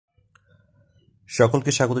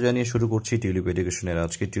সকলকে স্বাগত জানিয়ে শুরু করছি টিউলিপ এডুকেশনের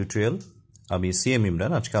আজকের টিউটোরিয়াল। আমি সিএম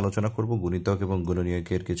ইমরান। আজকে আলোচনা করব গুণিতক এবং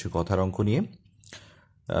গুণনীয়কের কিছু কথার অঙ্ক নিয়ে।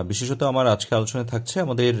 বিশেষত আমার আজকে আলোচনায় থাকছে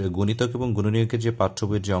আমাদের গুণিতক এবং গুণনীয়কের যে পাঠ্য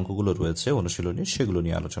বইয়ের যে অঙ্কগুলো রয়েছে অনুশীলনী, সেগুলো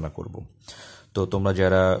নিয়ে আলোচনা করব। তো তোমরা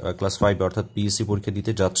যারা ক্লাস 5 অর্থাৎ পিএসসি পরীক্ষা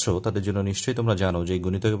দিতে যাচ্ছ তাদের জন্য নিশ্চয়ই তোমরা জানো যে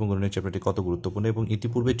গুণিতক এবং গুণনীয়ক চ্যাপ্টারটি কত গুরুত্বপূর্ণ, এবং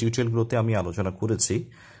ইতিপূর্বে টিউটোরিয়ালগুলোতে আমি আলোচনা করেছি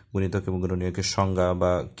গুণিতক এবং গুণনীয়কের সংজ্ঞা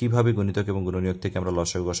বা কিভাবে গুণিতক এবং গুণনীয়ক থেকে আমরা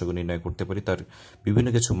লসাগু গসাগু নির্ণয় করতে পারি, তার বিভিন্ন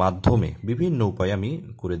কিছু মাধ্যমে বিভিন্ন উপায়ে আমি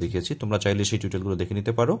করে দেখিয়েছি। তোমরা চাইলে সেই টিউটোরিয়ালগুলো দেখে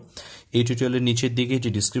নিতে পারো। এই টিউটোরিয়ালের নিচের দিকে যে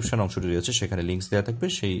ডিসক্রিপশন অংশটি রয়েছে সেখানে লিঙ্কস দেওয়া থাকবে,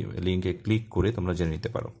 সেই লিঙ্কে ক্লিক করে তোমরা জেনে নিতে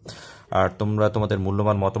পারো। আর তোমরা তোমাদের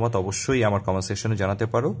মূল্যবান মতামত অবশ্যই আমার কমেন্ট সেকশনে জানাতে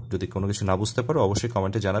পারো। যদি কোনো কিছু না বুঝতে পারো অবশ্যই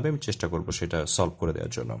কমেন্টে জানাবে, আমি চেষ্টা করবো সেটা সলভ করে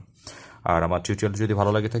দেওয়ার জন্য। আর আমার টিউটোরিয়াল যদি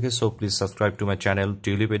ভালো লাগে থাকে so please subscribe to my channel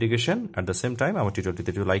tulip education. At the same time আমার টিউটোরিয়ালটিতে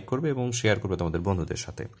একটু লাইক করবে এবং শেয়ার করবে তোমাদের বন্ধুদের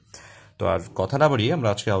সাথে। তো আর কথা না বাড়িয়ে আমরা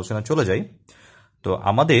আজকে আলোচনা চলে যাই। তো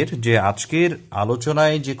আমাদের যে আজকের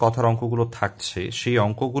আলোচনায় যে কথার অঙ্কগুলো থাকছে সেই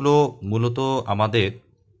অঙ্কগুলো মূলত আমাদের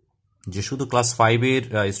যে শুধু ক্লাস 5-এর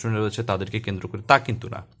স্টুডেন্ট রয়েছে তাদেরকে কেন্দ্র করে তা কিন্তু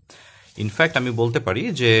না। ইনফ্যাক্ট আমি বলতে পারি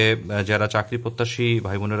যে যারা চাকরি প্রত্যাশী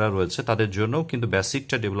ভাই বোনেরা রয়েছে তাদের জন্য কিন্তু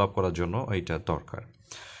বেসিকটা ডেভেলপ করার জন্য এইটা দরকার।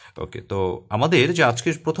 ওকে, তো আমাদের যে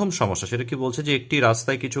আজকের প্রথম সমস্যা সেটা কি বলছে যে একটি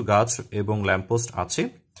রাস্তায় কিছু গাছ এবং ল্যাম্পপোস্ট আছে।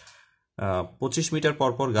 25 মিটার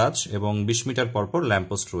পরপর গাছ এবং 20 মিটার পরপর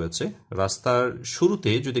ল্যাম্পপোস্ট রয়েছে। রাস্তার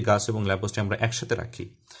শুরুতে যদি গাছ এবং ল্যাম্পপোস্ট আমরা একসাথে রাখি,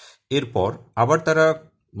 এরপর আবার তারা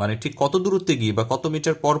মানে ঠিক কত দূরত্বে গিয়ে বা কত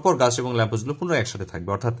মিটার পরপর গাছ এবং ল্যাম্পপোস্টগুলো পুনরায় একসাথে থাকবে।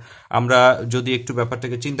 অর্থাৎ আমরা যদি একটু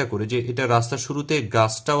ব্যাপারটাকে চিন্তা করি যে এটা রাস্তার শুরুতে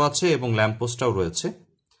গাছটাও আছে এবং ল্যাম্পপোস্টটাও রয়েছে।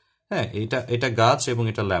 হ্যাঁ, এটা গাছ এবং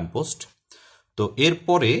এটা ল্যাম্পপোস্ট। তো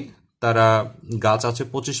এরপরে তারা গাছ আছে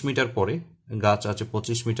 25 মিটার পরে, গাছ আছে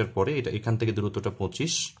 25 মিটার পরে, এটা এখান থেকে দূরত্বটা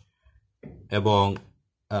 25, এবং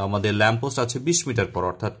আমাদের ল্যাম্পপোস্ট আছে 20 মিটার পর,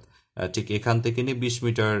 অর্থাৎ ঠিক এখান থেকে নিয়ে 20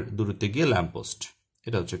 মিটার দূরত্বে গিয়ে ল্যাম্পপোস্ট,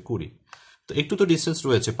 এটা হচ্ছে 20। তো একটু তো ডিস্টেন্স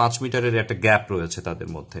রয়েছে, 5 মিটারের একটা গ্যাপ রয়েছে তাদের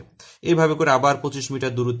মধ্যে। এইভাবে করে আবার 25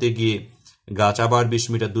 মিটার দূরত্বে গিয়ে গাছ, আবার 20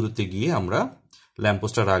 মিটার দূরত্বে গিয়ে আমরা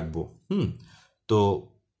ল্যাম্পপোস্টটা রাখবো। তো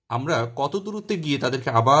আমরা কত দূরত্বে গিয়ে তাদেরকে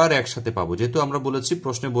আবার একসাথে পাবো, যেহেতু আমরা বলেছি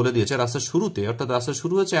প্রশ্নে বলে দিয়েছে রাস্তার শুরুতে, অর্থাৎ রাস্তা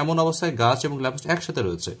শুরু হয়েছে এমন অবস্থায় গাছ এবং ল্যাম্পপোস্ট একসাথে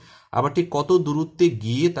রয়েছে, আবার ঠিক কত দূরত্বে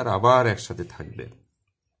গিয়ে তারা আবার একসাথে থাকবে।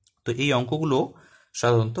 তো এই অঙ্কগুলো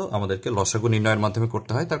সাধারণত আমাদেরকে লসাগু নির্ণয়ের মাধ্যমে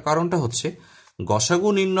করতে হয়। তার কারণটা হচ্ছে গসাগু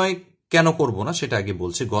নির্ণয় কেন করব না সেটা আগে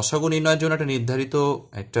বলছি। গসাগু নির্ণয়ের জন্য একটা নির্ধারিত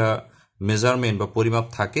একটা মেজারমেন্ট বা পরিমাপ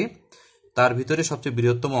থাকে, তার ভিতরে সবচেয়ে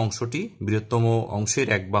বৃহত্তম অংশটি, বৃহত্তম অংশের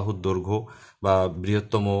এক বাহুর দৈর্ঘ্য বা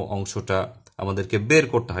বৃহত্তম অংশটা আমাদেরকে বের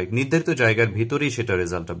করতে হয়। নির্ধারিত জায়গার ভিতরেই সেটা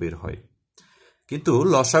রেজাল্টটা বের হয়। কিন্তু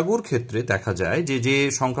লসাগুর ক্ষেত্রে দেখা যায় যে যে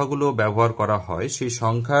সংখ্যাগুলো ব্যবহার করা হয় সেই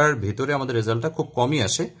সংখ্যার ভিতরে আমাদের রেজাল্টটা খুব কমই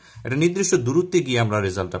আসে। একটা নির্দিষ্ট দূরত্বে গিয়ে আমরা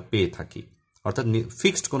রেজাল্টটা পেয়ে থাকি, অর্থাৎ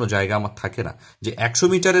ফিক্সড কোনো জায়গা আমার থাকে না যে 100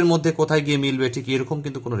 মিটারের মধ্যে কোথায় গিয়ে মিলবে ঠিক এরকম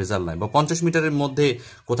কিন্তু কোনো রেজাল্ট নাই, বা 50 মিটারের মধ্যে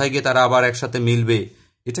কোথায় গিয়ে তারা আবার একসাথে মিলবে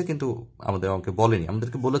এটা কিন্তু আমাদের অঙ্কে বলেনি।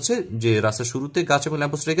 আমাদেরকে বলেছে যে রাস্তার শুরুতে গাছ এবং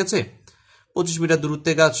ল্যাম্পপোস্ট রেখেছে, 25 মিটার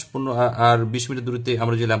দূরত্বে গাছ আর 20 মিটার দূরত্বে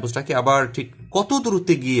আমরা যে ল্যাম্পপোস্ট রাখি, আবার ঠিক কত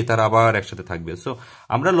দূরত্বে গিয়ে তারা আবার একসাথে থাকবে। সো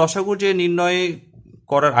আমরা লসাগু যে নির্ণয়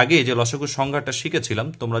করার আগে যে লসাগুর সংজ্ঞাটা শিখেছিলাম,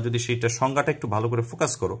 তোমরা যদি সেইটা সংজ্ঞাটা একটু ভালো করে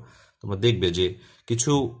ফোকাস করো তোমরা দেখবে যে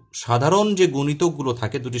কিছু সাধারণ যে গুণিতকগুলো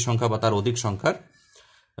থাকে দুটি সংখ্যা বা তার অধিক সংখ্যার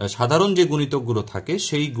সাধারণ যে গুণিতকগুলো থাকে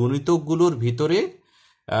সেই গুণিতকগুলোর ভিতরে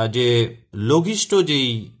যে লঘিষ্ঠ যেই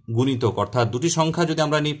গুণিতক, অর্থাৎ দুটি সংখ্যা যদি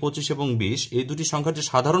আমরা নিই 25 এবং 20, এই দুটি সংখ্যার যে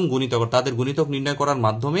সাধারণ গুণিতক তাদের গুণিতক নির্ণয় করার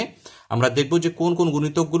মাধ্যমে আমরা দেখব যে কোন কোন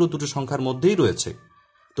গুণিতকগুলো দুটি সংখ্যার মধ্যেই রয়েছে।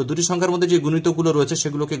 তো দুটি সংখ্যার মধ্যে যে গুণিতকগুলো রয়েছে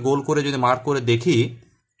সেগুলোকে গোল করে যদি মার্ক করে দেখি,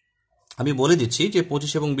 আমি বলে দিচ্ছি যে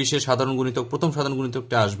 25 এবং 20-এর সাধারণ গুণিতক, প্রথম সাধারণ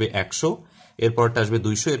গুণিতকটা আসবে 100, এরপরটা আসবে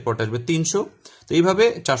 200, এরপরটা আসবে 300। তো এইভাবে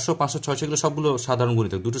 400, 500, 600 এগুলো সবগুলো সাধারণ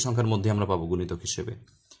গুণিতক দুটো সংখ্যার মধ্যে আমরা পাবো গুণিতক হিসেবে।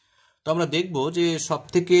 তো আমরা দেখব যে সব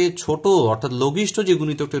থেকে ছোট অর্থাৎ লঘিষ্ঠ যে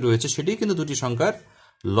গুণিতকটি রয়েছে সেটি কিন্তু দুটি সংখ্যার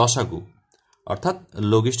লসাগু, অর্থাৎ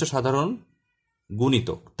লঘিষ্ঠ সাধারণ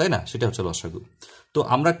গুণিতক, তাই না? সেটা হচ্ছে লসাগু। তো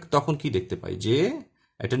আমরা তখন কি দেখতে পাই যে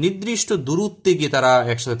একটা নির্দিষ্ট দূরত্বে গিয়ে তারা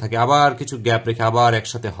একসাথে থাকে, আবার কিছু গ্যাপ রেখে আবার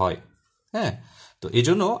একসাথে হয়। হ্যাঁ, তো এই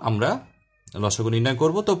জন্য আমরা লসাগু নির্ণয়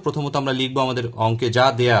করব। তো প্রথমত আমরা লিখবো আমাদের অঙ্কে যা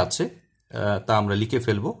দেয়া আছে তা আমরা লিখে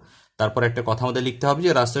ফেলবো। তারপর একটা কথা আমাদের লিখতে হবে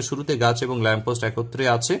যে রাস্তার শুরুতে গাছ এবং ল্যাম্পপোস্ট একত্রে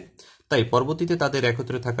আছে, তাই পরবর্তীতে তাদের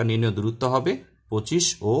একত্রে থাকা নির্ণয় দূরত্ব হবে 25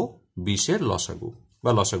 ও 20-এর লসাগু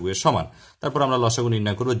বা লসাগু এর সমান। তারপর আমরা লসাগু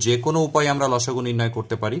নির্ণয় করব। যে কোনো উপায়ে আমরা লসাগু নির্ণয়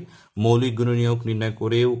করতে পারি, মৌলিক গুণনীয়ক নির্ণয়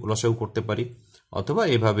করেও লসাগু করতে পারি, অথবা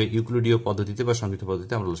এভাবে ইউক্লিডীয় পদ্ধতিতে বা সংক্ষিপ্ত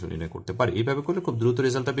পদ্ধতিতে আমরা লসাগু নির্ণয় করতে পারি। এইভাবে করলে খুব দ্রুত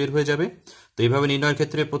রেজাল্টটা বের হয়ে যাবে। তো এইভাবে নির্ণয়ের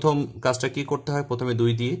ক্ষেত্রে প্রথম কাজটা কি করতে হয়, প্রথমে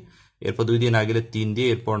 2 দিয়ে এরপর 2 দিয়ে না গেলে 3 দিয়ে,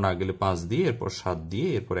 এরপর না গেলে 5 দিয়ে, এরপর 7 দিয়ে,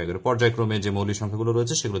 এরপর 11। পর্যায়ক্রমে যে মৌলিক সংখ্যাগুলো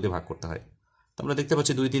রয়েছে সেগুলো দিয়ে ভাগ করতে হয়। তো আমরা দেখতে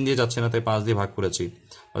পাচ্ছি 2 3 দিয়ে যাচ্ছে না, তাই 5 দিয়ে ভাগ করেছি।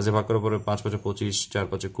 5 দিয়ে ভাগ করার পরে 5 5 25, 4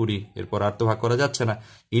 5 20, এরপর আর তো ভাগ করা যাচ্ছে না।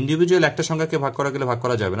 ইন্ডিভিজুয়াল একটা সংখ্যাকে ভাগ করা গেলে ভাগ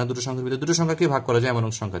করা যাবে না, দুটো সংখ্যার ভিতরে দুটো সংখ্যাকে ভাগ করা যায় এমন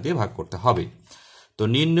সংখ্যা দিয়ে ভাগ করতে হবে। তো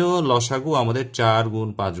নির্ণয় লসাগু আমাদের 4 গুণ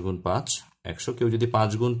 5 গুণ 5 100। কেউ যদি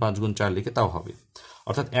 5 গুণ 5 গুণ 4 লিখে তাও হবে।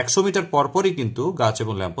 অর্থাৎ 100 মিটার পরপরই কিন্তু গাছ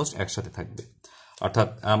এবং ল্যাম্পপোস্ট একসাথে থাকবে। অর্থাৎ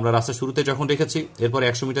আমরা রাস্তার শুরুতে যখন রেখেছি, এরপর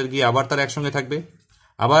 100 মিটার গিয়ে আবার তারা একসঙ্গে থাকবে,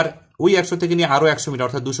 আবার ওই 100 থেকে নিয়ে আরো 100 মিটার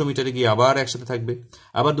অর্থাৎ 200 মিটারে গিয়ে আবার একসাথে থাকবে,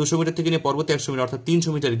 আবার 200 মিটার থেকে নিয়ে পরবর্তী 100 মিটার অর্থাৎ 300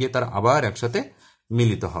 মিটার গিয়ে তারা আবার একসাথে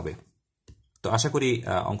মিলিত হবে। তো আশা করি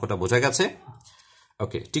অঙ্কটা বোঝা গেছে।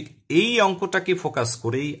 ওকে, ঠিক এই অঙ্কটাকে ফোকাস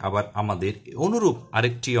করেই আবার আমাদের অনুরূপ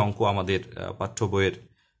আরেকটি অঙ্ক আমাদের পাঠ্য বইয়ের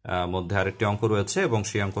মধ্যে আরেকটি অঙ্ক রয়েছে এবং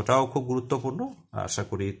সেই অঙ্কটাও খুব গুরুত্বপূর্ণ। আশা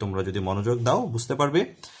করি তোমরা যদি মনোযোগ দাও বুঝতে পারবে।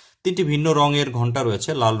 3টি ভিন্ন রঙের ঘন্টা রয়েছে।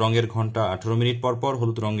 লাল রঙের ঘন্টা 18 মিনিট পরপর,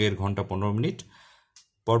 হলুদ রঙের ঘন্টা 15 মিনিট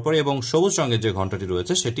পরপর এবং সবুজ রঙের যে ঘন্টাটি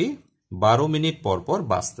রয়েছে সেটি 12 মিনিট পরপর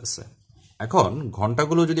বাজতেছে। এখন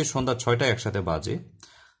ঘন্টাগুলো যদি সন্ধ্যা 6টায় একসাথে বাজে,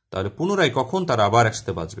 তাহলে পুনরায় কখন তারা আবার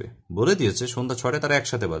একসাথে বাজবে? বলে দিয়েছে সন্ধ্যা 6টায় তারা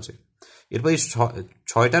একসাথে বাজে। এরপর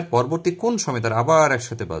 6টার পরবর্তী কোন সময় তারা আবার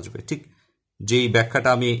একসাথে বাজবে? ঠিক যেই ব্যাখ্যাটা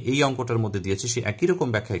আমি এই অঙ্কটার মধ্যে দিয়েছি সেই একই রকম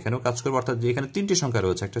ব্যাখ্যা এখানেও কাজ করবে। অর্থাৎ যে এখানে 3টি সংখ্যা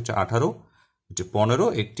রয়েছে, একটা হচ্ছে 18, একটি 15,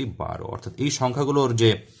 একটি 12। অর্থাৎ এই সংখ্যাগুলোর যে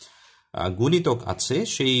গুণিতক আছে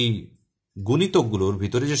সেই গুণিতকগুলোর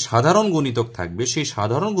ভিতরে যে সাধারণ গুণিতক থাকবে, সেই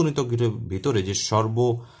সাধারণ গুণিতকের ভিতরে যে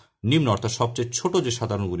সর্বনিম্ন অর্থাৎ সবচেয়ে ছোট যে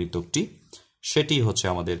সাধারণ গুণিতকটি, সেটি হচ্ছে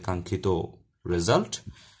আমাদের কাঙ্ক্ষিত রেজাল্ট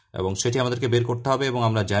এবং সেটি আমাদেরকে বের করতে হবে এবং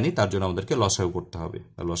আমরা জানি তার জন্য আমাদেরকে লসাগু করতে হবে।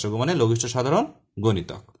 লসাগু মানে লঘিষ্ঠ সাধারণ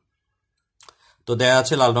গুণিতক। তো দেয়া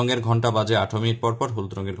আছে লাল রঙের ঘন্টা বাজে 18 মিনিট পরপর,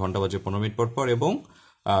 হলুদ রঙের ঘন্টা বাজে 15 মিনিট পরপর এবং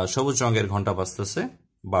সবুজ রঙের ঘন্টা বাজতেছে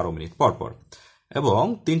 12 মিনিট পরপর। এবং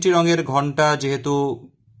 3টি রঙের ঘন্টা যেহেতু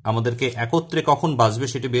আমাদেরকে একত্রে কখন বাজবে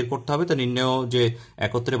সেটি বের করতে হবে, তো নির্ণয় যে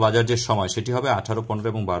একত্রে বাজার যে সময় সেটি হবে 18, 15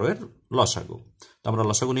 এবং 12 এর লসাগু। তো আমরা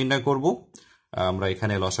লসাগু নির্ণয় করব। আমরা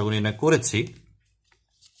এখানে লসাগু নির্ণয় করেছি।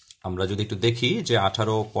 আমরা যদি একটু দেখি যে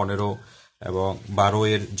 18, 15 এবং 12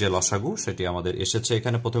 এর যে লসাগু সেটি আমাদের এসেছে।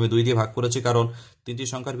 এখানে প্রথমে 2 দিয়ে ভাগ করেছি, কারণ 3টি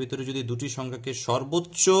সংখ্যার ভিতরে যদি দুটি সংখ্যাকে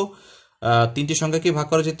সর্বোচ্চ 3টি সংখ্যাকে ভাগ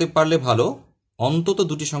করা যেতে পারলে ভালো, অন্তত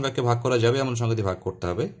 2টি সংখ্যাকে ভাগ করা যাবে এমন সংখ্যা দিয়ে ভাগ করতে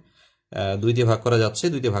হবে। 2 দিয়ে ভাগ করা যাচ্ছে,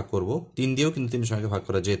 2 দিয়ে ভাগ করব। 3 দিয়েও কিন্তু 3টি সংখ্যাকে ভাগ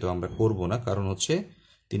করা যেত, আমরা করব না, কারণ হচ্ছে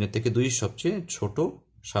 3 থেকে 2 সবচেয়ে ছোট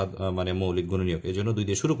মানে মৌলিক গুণনীয়ক, এই জন্য 2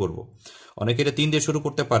 দিয়ে শুরু করব। অনেকে এটা 3 দিয়ে শুরু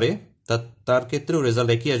করতে পারে, তার ক্ষেত্রেও রেজাল্ট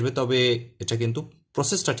একই আসবে, তবে এটা কিন্তু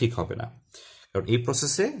প্রসেসটা ঠিক হবে না। কারণ এই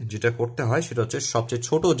প্রসেসে যেটা করতে হয় সেটা হচ্ছে সবচেয়ে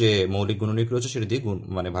ছোট যে মৌলিক গুণনীয়ক রয়েছে সেটা দিয়ে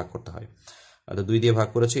মানে ভাগ করতে হয়। তো 2 দিয়ে ভাগ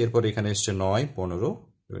করেছি, এরপর এখানে এসছে 9, 15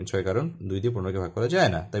 এবং 6, কারণ 2 দিয়ে 15কে ভাগ করা যায়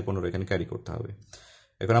না, তাই 15 এখানে ক্যারি করতে হবে।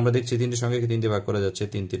 এখন আমরা দেখছি 3টি সংখ্যাকে 3 দিয়ে ভাগ করা যাচ্ছে,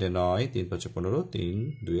 3 3 9, 3 5 15, 3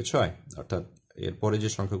 2 6। অর্থাৎ এরপরে যে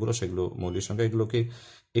সংখ্যাগুলো সেগুলো মৌলিক সংখ্যা, এগুলোকে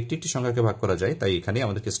একটি একটি সংখ্যাকে ভাগ করা যায়, তাই এখানে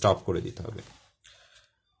আমাদেরকে স্টপ করে দিতে হবে।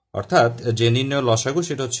 অর্থাৎ যে নির্ণয় লসাগু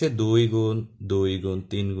সেটা হচ্ছে 2 গুণ 2 গুণ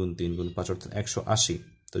 3 গুণ 3 গুণ 5 অর্থাৎ 180।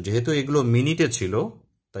 তো যেহেতু এগুলো মিনিটে ছিল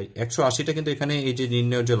তাই 180টা কিন্তু এখানে এই যে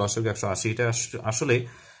নির্ণয়ের যে লসাগু 180, এটা আসলে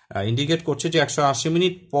ইন্ডিকেট করছে যে 180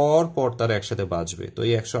 মিনিট পর পর তারা একসাথে বাজবে। তো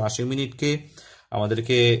এই 180 মিনিটকে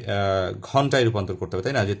আমাদেরকে ঘন্টায় রূপান্তর করতে হবে,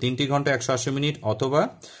 তাই না? যে 3টি ঘন্টা 180 মিনিট, অথবা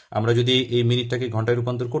আমরা যদি এই মিনিটটাকে ঘন্টায়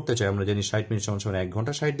রূপান্তর করতে চাই, আমরা জানি 60 মিনিট সমান 1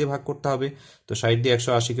 ঘন্টা, 60 দিয়ে ভাগ করতে হবে। তো 60 দিয়ে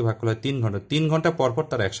 180কে ভাগ করলে 3 ঘন্টা, 3 ঘন্টা পর পর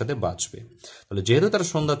তারা একসাথে বাজবে। তাহলে যেহেতু তারা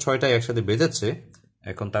সন্ধ্যা 6টায় একসাথে বেজেছে,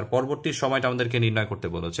 এখন তার পরবর্তী সময়টা আমাদেরকে নির্ণয় করতে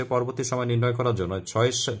বলেছে। পরবর্তী সময় নির্ণয় করার জন্য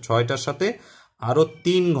 6টার সাথে আরো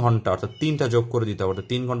 3 ঘন্টা অর্থাৎ 3টা যোগ করে দিতে হবে।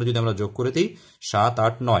 3 ঘন্টা যদি আমরা যোগ করে দিই 7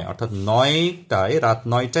 8 9, অর্থাৎ 9টায় রাত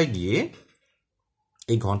 9টায় গিয়ে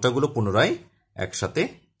এই ঘন্টাগুলো পুনরায় একসাথে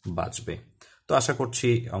বাজবে। তো আশা করছি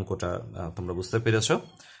অঙ্কটা তোমরা বুঝতে পেরেছ।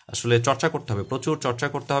 আসলে চর্চা করতে হবে, প্রচুর চর্চা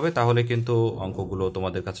করতে হবে, তাহলে কিন্তু অঙ্কগুলো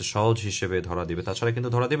তোমাদের কাছে সহজ হিসেবে ধরা দিবে, তাছাড়া কিন্তু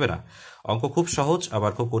ধরা দিবে না। অঙ্ক খুব সহজ,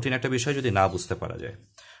 আবার খুব কঠিন একটা বিষয় যদি না বুঝতে পারা যায়।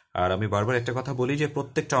 আর আমি বারবার একটা কথা বলি যে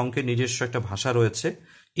প্রত্যেকটা অঙ্কের নিজস্ব একটা ভাষা রয়েছে।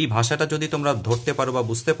 এই ভাষাটা যদি তোমরা ধরতে পারো বা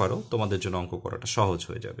বুঝতে পারো, তোমাদের জন্য অঙ্ক করাটা সহজ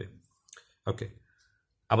হয়ে যাবে। ওকে,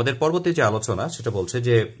 আমাদের পরবর্তী যে আলোচনা সেটা বলছে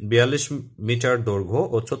যে 42 মিটার দৈর্ঘ্য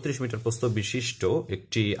ও 36 মিটার প্রস্থ বিশিষ্ট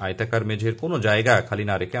একটি আয়তাকার মেঝের কোনো জায়গা খালি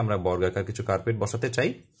না রেখে আমরা বর্গাকার কিছু কার্পেট বসাতে চাই।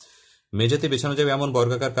 মেঝেতে বিছানো যাবে এমন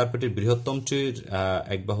বর্গাকার কার্পেটের বৃহত্তমটির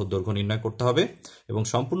এক বাহুর দৈর্ঘ্য নির্ণয় করতে হবে এবং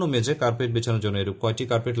সম্পূর্ণ মেঝে কার্পেট বিছানোর জন্য এরূপ কয়টি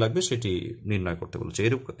কার্পেট লাগবে সেটি নির্ণয় করতে বলেছে।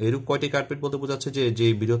 এরূপ কয়টি কার্পেট বলতে বোঝাচ্ছে যে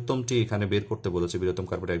বৃহত্তমটি এখানে বের করতে বলেছে, বৃহত্তম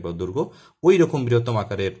কার্পেট এক বাহুর দৈর্ঘ্য, ওই রকম বৃহত্তম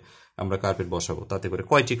আকারের আমরা কার্পেট বসাবো, তাতে করে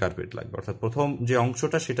কয়টি কার্পেট লাগবে। অর্থাৎ প্রথম যে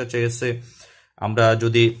অংশটা সেটা চেয়েছে আমরা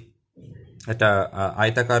যদি একটা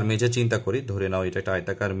আয়তাকার মেঝে চিন্তা করি, ধরে নাও এটা একটা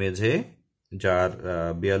আয়তাকার মেঝে যার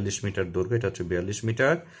 42 মিটার দৈর্ঘ্য, এটা হচ্ছে 42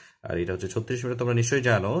 মিটার, আর এটা হচ্ছে 36 মিটার। তোমরা নিশ্চয়ই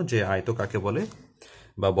জানো যে আয়ত কাকে বলে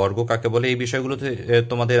বা বর্গ কাকে বলে। এই বিষয়গুলোতে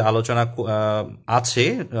তোমাদের আলোচনা আছে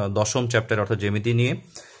দশম চ্যাপ্টার অর্থাৎ জ্যামিতি নিয়ে,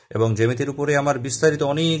 এবং জ্যামিতির উপরে আমার বিস্তারিত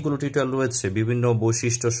অনেকগুলো টিউটোরিয়াল রয়েছে বিভিন্ন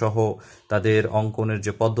বৈশিষ্ট্য সহ, তাদের অঙ্কনের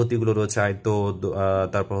যে পদ্ধতিগুলো রয়েছে, আয়ত,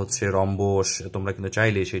 তারপর হচ্ছে রম্বস। তোমরা কিন্তু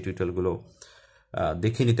চাইলে সেই টিউটোরিয়ালগুলো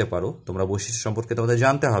দেখে নিতে পারো। তোমরা বৈশিষ্ট্য সম্পর্কে তোমাদের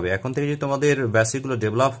জানতে হবে। এখন থেকে যদি তোমাদের বেসিকগুলো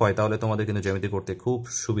ডেভেলপ হয় তাহলে তোমাদের কিন্তু জ্যামিতি করতে খুব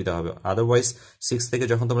সুবিধা হবে। আদারওয়াইজ 6 থেকে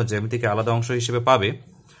যখন তোমরা জ্যামিতিকে আলাদা অংশ হিসেবে পাবে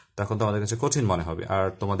তখন তোমাদের কাছে কঠিন মনে হবে। আর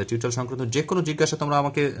তোমাদের টিউটোরিয়াল সংক্রান্ত যে কোনো জিজ্ঞাসা তোমরা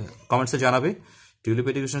আমাকে কমেন্টসে জানাবে। টিউলিপ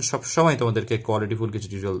এডুকেশন সবসময় তোমাদেরকে কোয়ালিটিফুল কিছু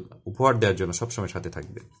টিউটোরিয়াল উপহার দেওয়ার জন্য সবসময় সাথে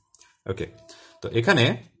থাকবে। ওকে, তো এখানে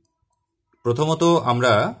প্রথমত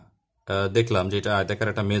আমরা দেখলাম যে এটা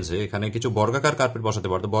আয়তাকার একটা মেঝে, এখানে কিছু বর্গাকার কার্পেট বসাতে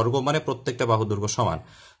পারতো। বর্গ মানে প্রত্যেকটা বাহুর দৈর্ঘ্য সমান।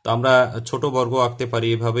 তো আমরা ছোট বর্গ আঁকতে পারি,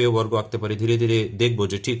 এভাবেও বর্গ আঁকতে পারি। ধীরে ধীরে দেখবো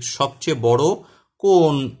যে ঠিক সবচেয়ে বড়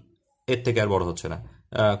কোন, এর থেকে আর বড় হচ্ছে না,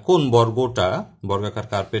 কোন বর্গটা, বর্গাকার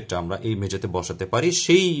কার্পেটটা আমরা এই মেঝেতে বসাতে পারি।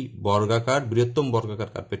 সেই বর্গাকার, বৃহত্তম বর্গাকার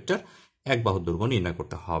কার্পেটটার এক বাহুর দৈর্ঘ্য নির্ণয়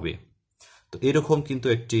করতে হবে। তো এরকম কিন্তু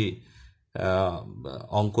একটি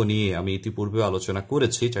অঙ্ক নিয়ে আমি ইতিপূর্বে আলোচনা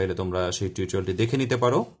করেছি, চাইলে তোমরা সেই টিউটোরিয়ালটি দেখে নিতে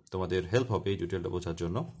পারো, তোমাদের হেল্প হবে এই টিউটোরিয়ালটা বোঝার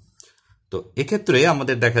জন্য। তো এক্ষেত্রে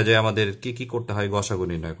আমাদের দেখা যায় আমাদের কি কি করতে হয়, গসাগু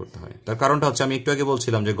নির্ণয় করতে হয়। তার কারণটা হচ্ছে আমি একটু আগে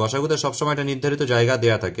বলছিলাম যে গসাগুতে সবসময় একটা নির্ধারিত জায়গা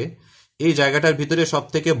দেয়া থাকে। এই জায়গাটার ভিতরে সব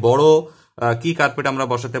থেকে বড় কি কার্পেট আমরা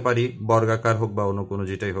বসাতে পারি, বর্গাকার হোক বা অন্য কোনো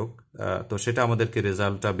যেটাই হোক, তো সেটা আমাদেরকে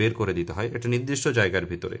রেজাল্টটা বের করে দিতে হয় একটা নির্দিষ্ট জায়গার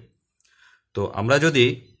ভিতরে। তো আমরা যদি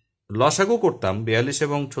লসাগু করতাম, 42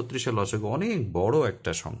 এবং 36-এর লসাগু অনেক বড়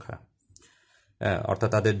একটা সংখ্যা। অর্থাৎ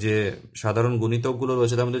তাদের যে সাধারণ গুণিতকগুলো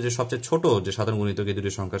রয়েছে তার মধ্যে যে সবচেয়ে ছোট যে সাধারণ গুণিতক এই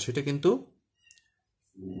দুটো সংখ্যা, সেটা কিন্তু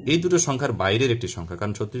এই দুটো সংখ্যার বাইরের একটি সংখ্যা,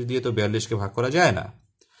 কারণ 36 দিয়ে তো 42-কে ভাগ করা যায় না।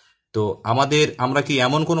 তো আমরা কি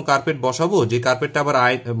এমন কোনো কার্পেট বসাবো যে কার্পেটটা আবার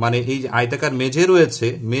মানে এই আয়তাকার মেঝে রয়েছে,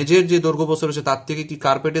 মেঝের যে দৈর্ঘ্য বস্তু রয়েছে তার থেকে কি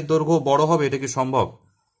কার্পেটের দৈর্ঘ্য বড় হবে? এটা কি সম্ভব?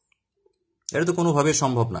 এটা তো কোনোভাবেই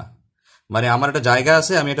সম্ভব না। মানে আমার একটা জায়গা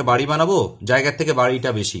আছে, আমি একটা বাড়ি বানাবো, জায়গার থেকে বাড়িটা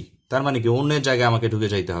বেশি, তার মানে কি অন্যের জায়গায় আমাকে ঢুকে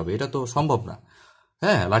যাইতে হবে? এটা তো সম্ভব না।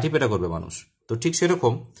 হ্যাঁ, লাঠিপেটা করবে মানুষ। তো ঠিক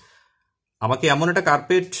সেরকম আমাকে এমন একটা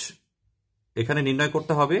কার্পেট এখানে নির্ণয়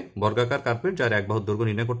করতে হবে, বর্গাকার কার্পেট যার এক বাহুর দৈর্ঘ্য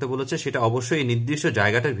নির্ণয় করতে বলেছে, সেটা অবশ্যই এই নির্দিষ্ট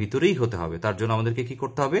জায়গাটার ভিতরেই হতে হবে। তার জন্য আমাদেরকে কি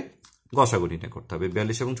করতে হবে? গসাগু নির্ণয় করতে হবে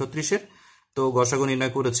 42 এবং 36-এর। তো গসাগু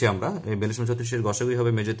নির্ণয় করেছি আমরা। এই 42 এবং 36-এর গসাগুই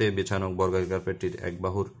হবে মেঝেতে বেছানো বর্গাকার কার্পেটটির এক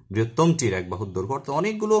বাহুর, বৃহত্তমটির এক বাহুর দৈর্ঘ্য। অর্থাৎ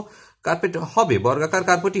অনেকগুলো কার্পেট হবে, বর্গাকার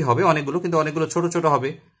কার্পেটই হবে অনেকগুলো, কিন্তু অনেকগুলো ছোট ছোট হবে।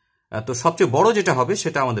 তো সবচেয়ে বড় যেটা হবে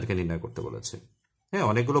সেটা আমাদেরকে নির্ণয় করতে বলেছে। হ্যাঁ,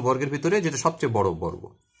 অনেকগুলো বর্গের ভিতরে যেটা সবচেয়ে বড় বর্গ।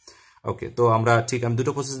 ওকে, তো আমরা ঠিক আমি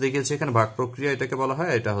দুটো প্রসেস দেখিয়েছি এখানে। ভাগ প্রক্রিয়া এটাকে বলা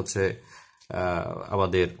হয়। এটা হচ্ছে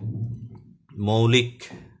আমাদের মৌলিক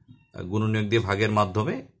গুণনীয়ক দিয়ে ভাগের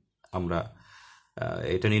মাধ্যমে আমরা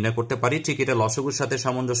এটা নির্ণয় করতে পারি। ঠিক এটা লসাগুর সাথে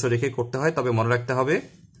সামঞ্জস্য রেখে করতে হয়। তবে মনে রাখতে হবে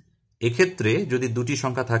এক্ষেত্রে যদি দুটি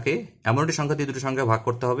সংখ্যা থাকে, এমন একটি সংখ্যা দিয়ে দুটি সংখ্যা ভাগ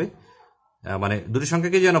করতে হবে, মানে দুটি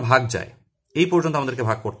সংখ্যাকে যেন ভাগ যায় এই পর্যন্ত আমাদেরকে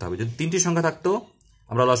ভাগ করতে হবে। যদি তিনটি সংখ্যা থাকতো,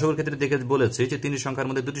 আমরা লসাগুর ক্ষেত্রে দেখে বলেছি যে তিনটি সংখ্যার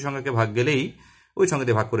মধ্যে দুটি সংখ্যাকে ভাগ গেলেই ওই সংখ্যা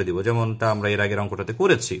দিয়ে ভাগ করে দিব, যেমনটা আমরা এর আগের অঙ্কটাতে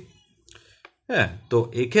করেছি। হ্যাঁ, তো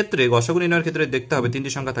এক্ষেত্রে গসাগু নির্ণয়ের ক্ষেত্রে দেখতে হবে তিনটি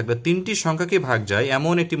সংখ্যা থাকলে তিনটি সংখ্যাকে ভাগ যায়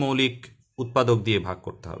এমন একটি মৌলিক উৎপাদক দিয়ে ভাগ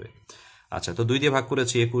করতে হবে। আচ্ছা, তো 2 দিয়ে ভাগ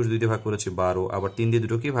করেছি 21, 2 দিয়ে ভাগ করেছি 12, আবার 3 দিয়ে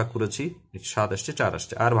দুটোকে ভাগ করেছি 7 আসছে, 4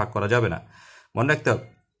 আসছে, আর ভাগ করা যাবে না। মনে রাখতে হবে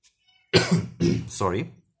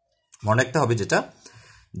মনে রাখতে হবে যেটা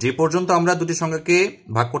যে পর্যন্ত আমরা দুটি সংখ্যাকে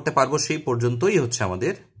ভাগ করতে পারবো সেই পর্যন্তই হচ্ছে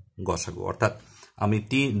আমাদের গসাগু। অর্থাৎ আমি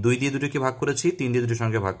 2 দিয়ে দুটোকে ভাগ করেছি, 3 দিয়ে দুটি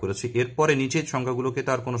সংখ্যা ভাগ করেছি, এরপরে নিচের সংখ্যাগুলোকে তো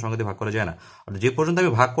আর কোনো সংখ্যা দিয়ে ভাগ করা যায় না। অর্থাৎ যে পর্যন্ত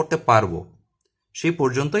আমি ভাগ করতে পারবো সেই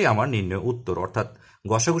পর্যন্তই আমার নির্ণয় উত্তর। অর্থাৎ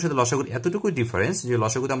গসাগুর সাথে লসাগুর এতটুকুই ডিফারেন্স যে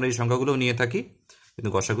লসাগুতে আমরা এই সংখ্যাগুলো নিয়ে থাকি কিন্তু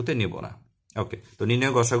গসাগুতে নেব না। ওকে, তো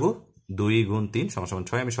নির্ণয় গসাগু 2 গুণ 3 সমান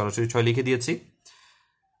 6। আমি সরাসরি 6 লিখে দিয়েছি।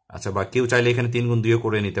 আচ্ছা, বা কেউ চাইলে এখানে 3 গুণ 2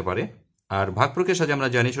 করে নিতে পারে। আর ভাগ প্রক্রিয়ার সাথে আমরা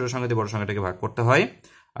জানি ছোট সংখ্যা দিয়ে বড় সংখ্যাটাকে ভাগ করতে হয়।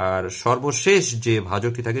 আর সর্বশেষ যে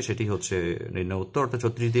ভাজকটি থাকে সেটি হচ্ছে নির্ণয় উত্তর। অর্থাৎ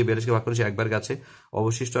 36 দিয়ে 42-কে ভাগ করেছি একবার গেছে,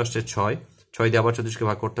 অবশিষ্ট আসছে 6। 6 দিয়ে আবার 36-কে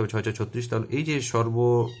ভাগ করতে হবে, 6 6 36। তাহলে এই যে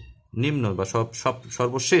সর্বনিম্ন বা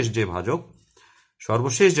সর্বশেষ যে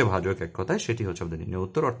ভাজক এক কথায় সেটি হচ্ছে আমাদের নির্ণয়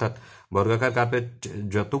উত্তর। অর্থাৎ বর্গাকার কার্পেট,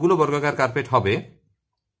 যতগুলো বর্গাকার কার্পেট হবে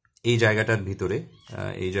এই জায়গাটার ভিতরে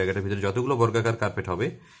যতগুলো বর্গাকার কার্পেট হবে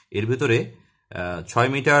এর ভিতরে 6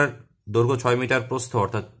 মিটার দৈর্ঘ্য, 6 মিটার প্রস্থ,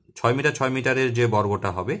 অর্থাৎ 6 মিটার 6 মিটারের যে বর্গটা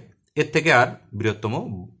হবে এর থেকে আর বৃহত্তম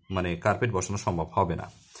মানে কার্পেট বসানো সম্ভব হবে না।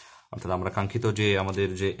 অর্থাৎ আমরা কাঙ্ক্ষিত যে আমাদের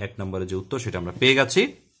যে 1 নম্বরের যে উত্তর সেটা আমরা পেয়ে গেছি।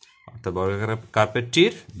 অর্থাৎ বর্গাকার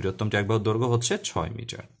কার্পেটটির বৃহত্তমটি এক বাহুর দৈর্ঘ্য হচ্ছে 6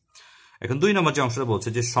 মিটার। এখন 2 নম্বর যে অংশটা বলছে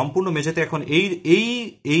যে সম্পূর্ণ মেঝেতে এখন এই এই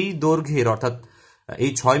এই দৈর্ঘ্যের অর্থাৎ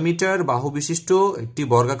এই 6 মিটার বাহু বিশিষ্ট একটি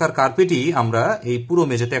বর্গাকার কার্পেটই আমরা এই পুরো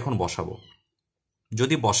মেঝেতে এখন বসাবো।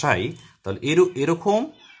 যদি বসাই তাহলে এরকম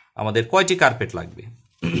আমাদের কয়টি কার্পেট লাগবে?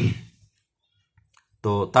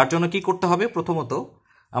 তো তার জন্য কি করতে হবে? প্রথমত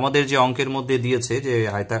আমাদের যে অঙ্কের মধ্যে দিয়েছে যে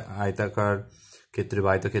আয়তাকার ক্ষেত্রে বা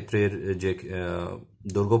আয়তক্ষেত্রের যে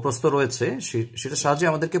দৈর্ঘ্যপ্রস্থ রয়েছে সেটার সাহায্যে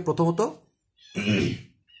আমাদেরকে প্রথমত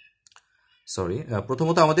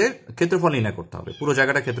আমাদের ক্ষেত্রফল নির্ণয় করতে হবে, পুরো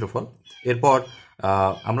জায়গাটা ক্ষেত্রফল। এরপর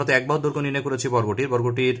আমরা তো এক বাহুর দৈর্ঘ্য নির্ণয় করেছি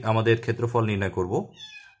বর্গটির আমাদের ক্ষেত্রফল নির্ণয় করব।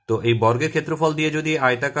 তো এই বর্গের ক্ষেত্রফল দিয়ে যদি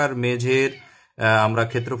আয়তাকার মেঝের আমরা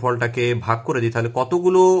ক্ষেত্রফলটাকে ভাগ করে দিই তাহলে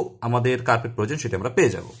কতগুলো আমাদের কার্পেট প্রয়োজন সেটা আমরা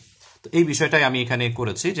পেয়ে যাব। তো এই বিষয়টাই আমি এখানে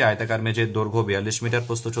করেছি যে আয়তাকার মেঝের দৈর্ঘ্য 42 মিটার,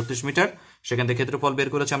 প্রস্থ 36 মিটার, সেখান থেকে ক্ষেত্রফল বের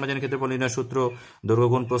করেছি। আমরা জানি ক্ষেত্রফল নির্ণয় সূত্র দৈর্ঘ্য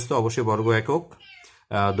গুণ প্রস্থ, অবশ্যই বর্গ একক।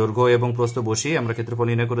 দৈর্ঘ্য এবং প্রস্থ বসিয়ে আমরা ক্ষেত্রফল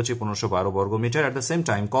নির্ণয় করেছি 1512 বর্গ metre. At the same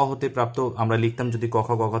time ক হতে প্রাপ্ত আমরা লিখতাম যদি ক খ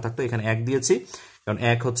গ ঘ থাকতো, এখানে 1 দিয়েছি কারণ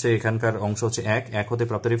 1 হচ্ছে এখানকার অংশ হচ্ছে 1 হতে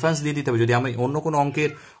প্রাপ্ত রেফারেন্স দিয়ে দিতে হবে। যদি আমি অন্য কোনো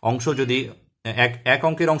অঙ্কের অংশ যদি এক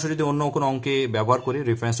অঙ্কের অংশ যদি অন্য কোনো অঙ্কে ব্যবহার করি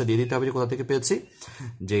রেফারেন্সটা দিয়ে দিতে হবে যে কোথা থেকে পেয়েছি।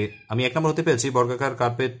 যে আমি 1 নম্বর হতে পেয়েছি বর্গাকার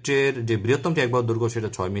কার্পেটের যে বৃহত্তমটি এক বাহু দৈর্ঘ্য সেটা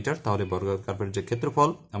 6 মিটার, তাহলে বর্গাকার কার্পেটের যে ক্ষেত্রফল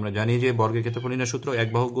আমরা জানি যে বর্গের ক্ষেত্রফল নির্ণয় সূত্র 1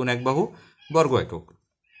 বাহু গুণ 1 বাহু বর্গ একক।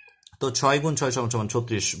 তো 6 গুণ 6 সমান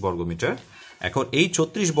 36 বর্গমিটার। এখন এই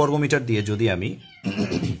 36 বর্গমিটার দিয়ে যদি আমি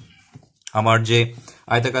আমার যে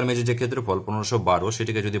আয়তাকার মেঝের যে ক্ষেত্রফল 1512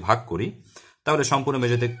 সেটাকে যদি ভাগ করি তাহলে সম্পূর্ণ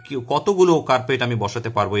মেঝেতে কতগুলো কার্পেট আমি বসাতে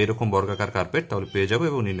পারবো এরকম বর্গাকার কার্পেট তাহলে পেয়ে যাবো,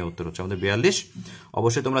 এবং নির্ণয় উত্তর হচ্ছে আমাদের 42।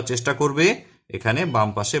 অবশ্যই তোমরা চেষ্টা করবে এখানে বাম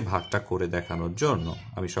পাশে ভাগটা করে দেখানোর জন্য।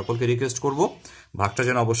 আমি সকলকে রিকোয়েস্ট করব ভাগটা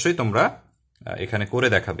যেন অবশ্যই তোমরা এখানে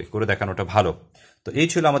করে দেখানোটা ভালো। তো এই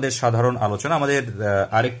ছিল আমাদের সাধারণ আলোচনা। আমাদের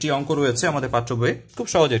আরেকটি অঙ্ক রয়েছে আমাদের পাঠ্য বইয়ে, খুব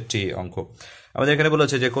সহজ একটি অঙ্ক। আমাদের এখানে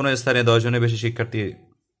বলেছে যে কোনো স্থানে 10 জনের বেশি শিক্ষার্থী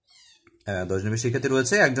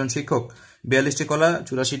রয়েছে। একজন শিক্ষক 42টি কলা,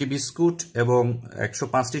 84টি বিস্কুট এবং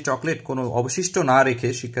 105টি চকলেট কোনো অবশিষ্ট না রেখে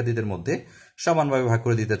শিক্ষার্থীদের মধ্যে সমানভাবে ভাগ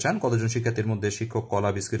করে দিতে চান। কতজন শিক্ষার্থীর মধ্যে শিক্ষক কলা,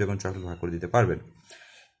 বিস্কুট এবং চকলেট ভাগ করে দিতে পারবেন?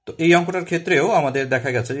 তো এই অঙ্কটার ক্ষেত্রেও আমাদের দেখা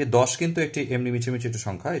গেছে যে 10 কিন্তু একটি এমনি মিছিমিছি একটি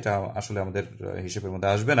সংখ্যা, এটা আসলে আমাদের হিসেবের মধ্যে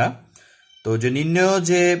আসবে না। তো যে নির্ণয়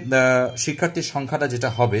যে শিক্ষার্থীর সংখ্যাটা যেটা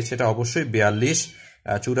হবে সেটা অবশ্যই 42,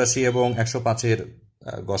 84 এবং 105-এর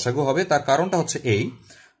গসাগু হবে। তার কারণটা হচ্ছে এই,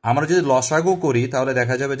 আমরা যদি লসাগু করি তাহলে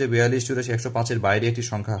দেখা যাবে যে 42, 84, 105-এর বাইরে একটি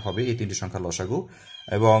সংখ্যা হবে, এই তিনটি সংখ্যা লসাগু।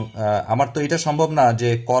 এবং আমার তো এটা সম্ভব না যে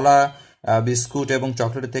কলা, বিস্কুট এবং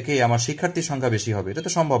চকলেটের থেকে আমার শিক্ষার্থীর সংখ্যা বেশি হবে, এটা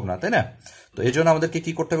তো সম্ভব না, তাই না? তো এই জন্য আমাদেরকে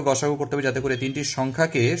কি করতে হবে? গসাগু করতে হবে, যাতে করে তিনটি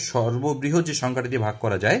সংখ্যাকে সর্ববৃহৎ যে সংখ্যাটি দিয়ে ভাগ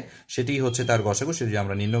করা যায় সেটি হচ্ছে তার গসাগু, সেটি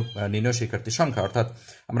আমরা নির্ণয় শিক্ষার্থীর সংখ্যা। অর্থাৎ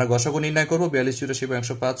আমরা গসাগু নির্ণয় করবো 42, 84 এবং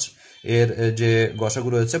 105 এর যে গসাগু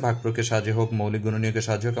রয়েছে ভাগ প্রয়োগের সাহায্যে হোক, মৌলিক গুণনীয়কের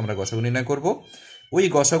সাহায্যে হোক, আমরা গসাগু নির্ণয় করব। ওই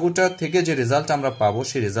গসাগুটা থেকে যে রেজাল্ট আমরা পাবো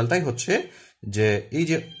সেই রেজাল্টটাই হচ্ছে যে এই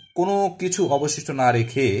যে কোনো কিছু অবশিষ্ট না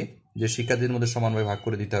রেখে যে শিক্ষার্থীদের মধ্যে সমানভাবে ভাগ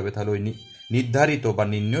করে দিতে হবে, তাহলে ওই নির্ধারিত বা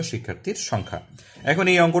নির্ণয় শিক্ষার্থীর সংখ্যা। এখন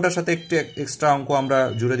এই অঙ্কটার সাথে একটু এক্সট্রা অঙ্ক আমরা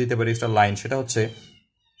জুড়ে দিতে পারি, এক্সট্রা লাইন, সেটা হচ্ছে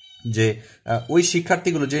যে ওই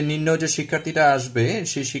শিক্ষার্থীগুলো যে নির্ণয় যে শিক্ষার্থীটা আসবে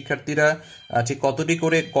সেই শিক্ষার্থীরা ঠিক কতটি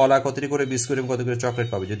করে কলা, কতটি করে বিস্কুট এবং কত করে চকলেট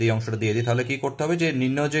পাবে। যদি এই অংশটা দিয়ে দিই তাহলে কি করতে হবে? যে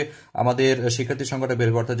নির্ণয় যে আমাদের শিক্ষার্থীর সংখ্যাটা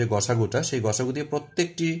বের করতে যে গসাগুটা, সেই গসাগু দিয়ে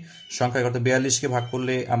প্রত্যেকটি সংখ্যা অর্থাৎ 42কে ভাগ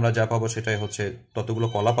করলে আমরা যা পাবো সেটাই হচ্ছে ততগুলো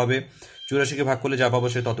কলা পাবে, 84কে ভাগ করলে যা পাবো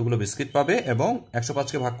সে ততগুলো বিস্কিট পাবে, এবং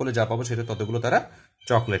 105কে ভাগ করলে যা পাবো সেটা ততগুলো তারা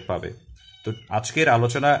চকলেট পাবে। তো আজকের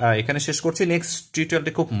আলোচনা এখানে শেষ করছি। নেক্সট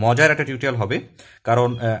টিউটোরিয়ালটি খুব মজার একটা টিউটোরিয়াল হবে, কারণ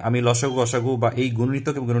আমি লসাগু, গসাগু বা এই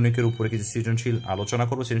গুণনীতক এবং গুণনীয়কের উপরে কিছু সৃজনশীল আলোচনা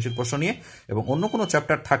করবো, সৃজনশীল প্রশ্ন নিয়ে। এবং অন্য কোনো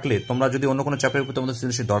চ্যাপ্টার থাকলে তোমরা যদি অন্য কোনো চ্যাপ্টারের উপর তোমাদের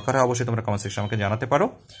সৃজনশীল দরকার হয় অবশ্যই তোমরা কমেন্ট সেকশনে আমাকে জানাতে পারো।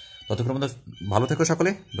 ততক্ষণ ভালো থেকো সকলে,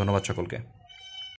 ধন্যবাদ সকলকে।